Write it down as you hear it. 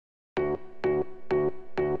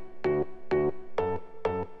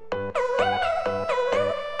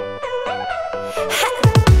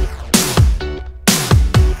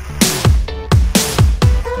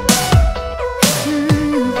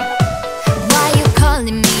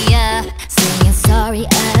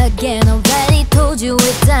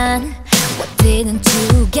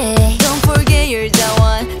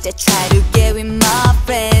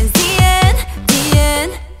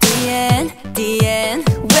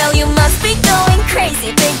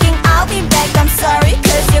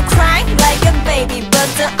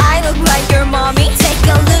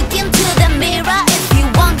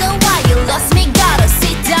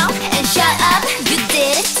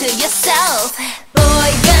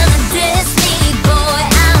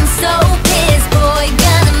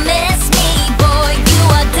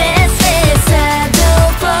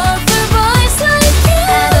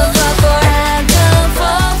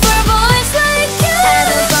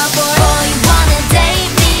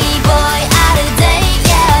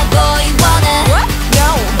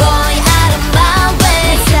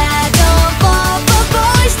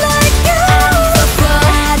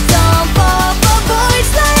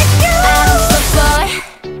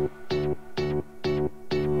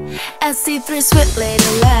through sweet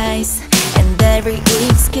little lies and every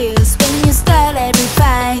excuse. When you start every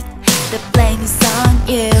fight, the blame is on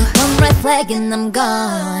you. One red flag and I'm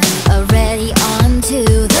gone, already on to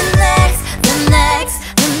the next, the next,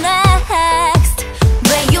 the next.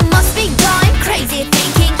 But you must be going crazy,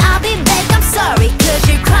 thinking I'll be back. I'm sorry, cause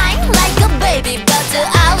you're crying like a baby, but do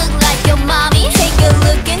I look like your mommy? Take a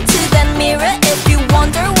look into that mirror if you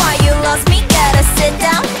wonder why you lost me. Gotta sit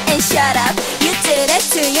down and shut up, you did it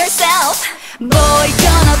to yourself. Boy,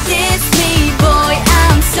 you're not this